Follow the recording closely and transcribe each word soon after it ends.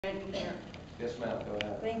Here. Yes, ma'am, go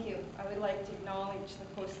ahead. Thank you. I would like to acknowledge the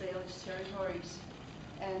Coast Salish territories,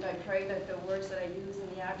 and I pray that the words that I use and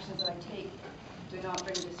the actions that I take do not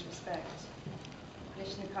bring disrespect.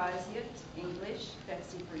 Nishnakaziat, English,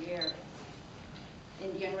 Betsy Briere.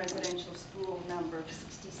 Indian Residential School number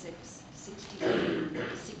 66, 63,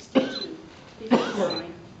 62,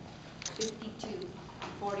 59, 52,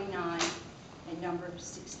 49, and number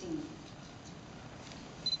 16.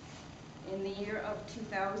 In the year of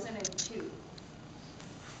 2002,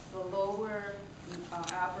 the Lower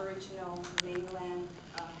Aboriginal Mainland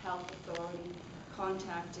Health Authority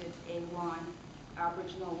contacted A1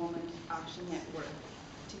 Aboriginal Women's Action Network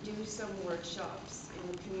to do some workshops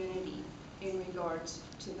in the community in regards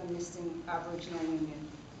to the missing Aboriginal women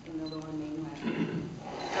in the Lower Mainland.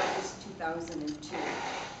 That was 2002.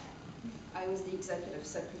 I was the executive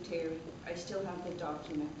secretary. I still have the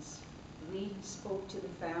documents. We spoke to the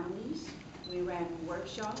families. We ran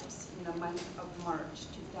workshops in the month of March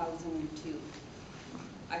 2002.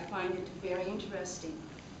 I find it very interesting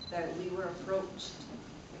that we were approached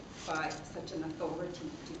by such an authority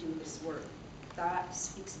to do this work. That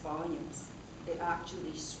speaks volumes. It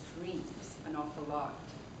actually screams an awful lot.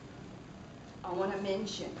 I want to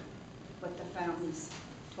mention what the families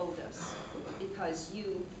told us, because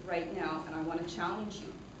you right now, and I want to challenge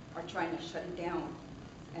you, are trying to shut it down.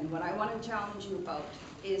 And what I want to challenge you about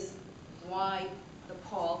is why the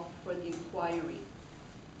call for the inquiry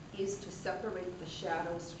is to separate the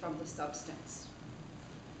shadows from the substance.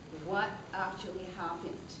 What actually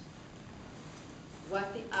happened?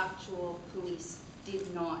 What the actual police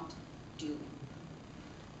did not do.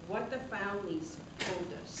 What the families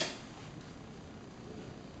told us.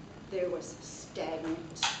 There was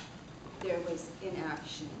stagnant. There was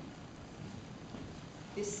inaction.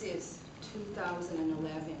 This is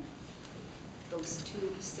 2011. Those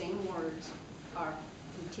two same words are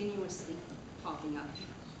continuously popping up.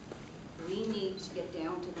 We need to get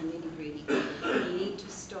down to the nitty-gritty. We need to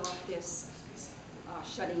stop this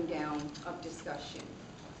shutting down of discussion.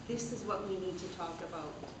 This is what we need to talk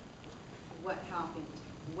about. What happened?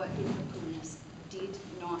 What did the police did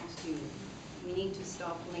not do? We need to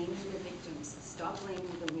stop blaming the victims, stop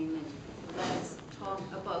blaming the women. Let's talk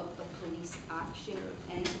about the police action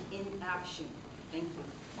and inaction. Thank you.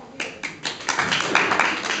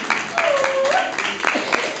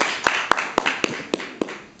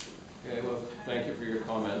 Okay, well, thank you for your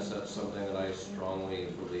comments. That's something that I strongly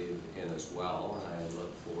believe in as well, and I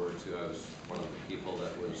look forward to. I was one of the people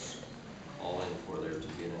that was calling for there to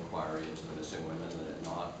be an inquiry into the missing women, that it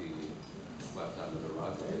not be swept under the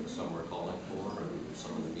rug like some were calling for, and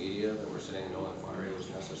some of the media that were saying no inquiry was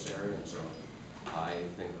necessary. And so I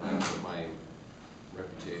think I put my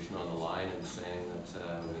reputation on the line in saying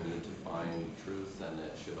that we need to find truth, and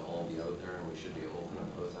it should all be out there, and we should be open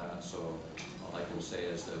about that. So all I can say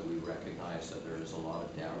is that we recognize that there is a lot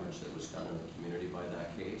of damage that was done in the community by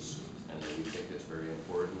that case, and that we think it's very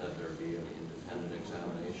important that there be an independent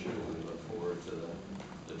examination, and we look forward to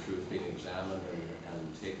the truth being examined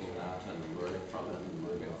and taking that and learning from it and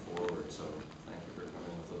moving forward. So